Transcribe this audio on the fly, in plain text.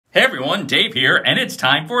Hey everyone, Dave here, and it's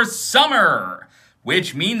time for summer!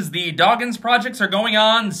 Which means the Doggans projects are going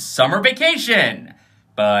on summer vacation!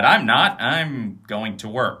 But I'm not, I'm going to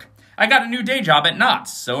work. I got a new day job at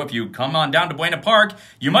Knott's, so if you come on down to Buena Park,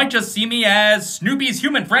 you might just see me as Snoopy's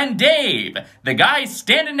human friend Dave, the guy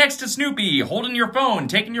standing next to Snoopy, holding your phone,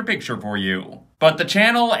 taking your picture for you. But the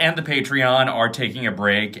channel and the Patreon are taking a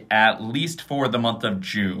break, at least for the month of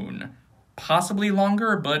June. Possibly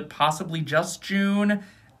longer, but possibly just June.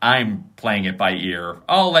 I'm playing it by ear.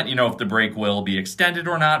 I'll let you know if the break will be extended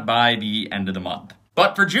or not by the end of the month.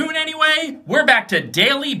 But for June anyway, we're back to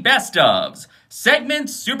daily best-ofs.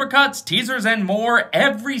 Segments, supercuts, teasers, and more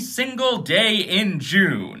every single day in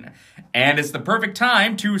June. And it's the perfect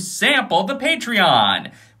time to sample the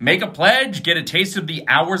Patreon. Make a pledge, get a taste of the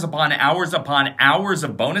hours upon hours upon hours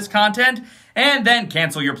of bonus content, and then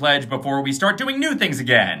cancel your pledge before we start doing new things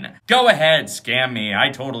again. Go ahead, scam me, I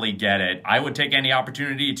totally get it. I would take any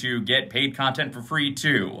opportunity to get paid content for free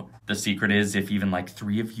too. The secret is if even like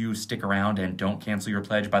 3 of you stick around and don't cancel your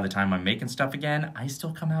pledge by the time I'm making stuff again, I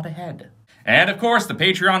still come out ahead. And of course, the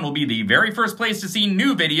Patreon will be the very first place to see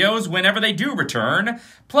new videos whenever they do return.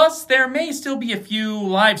 Plus, there may still be a few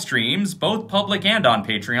live streams, both public and on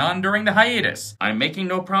Patreon, during the hiatus. I'm making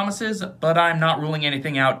no promises, but I'm not ruling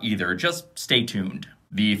anything out either. Just stay tuned.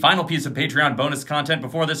 The final piece of Patreon bonus content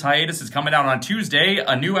before this hiatus is coming out on Tuesday.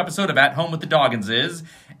 A new episode of At Home with the Doggans is.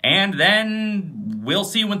 And then we'll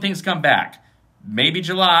see when things come back. Maybe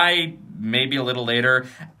July, maybe a little later.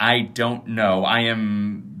 I don't know. I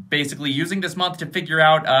am basically using this month to figure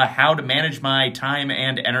out how to manage my time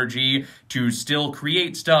and energy to still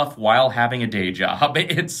create stuff while having a day job.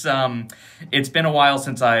 It's been a while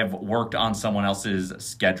since I've worked on someone else's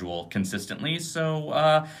schedule consistently,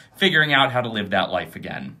 so figuring out how to live that life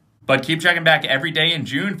again. But keep checking back every day in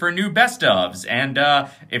June for new best-ofs, and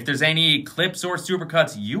if there's any clips or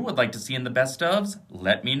supercuts you would like to see in the best-ofs,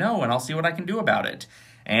 let me know and I'll see what I can do about it.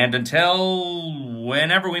 And until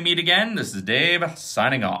whenever we meet again, this is Dave,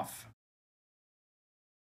 signing off.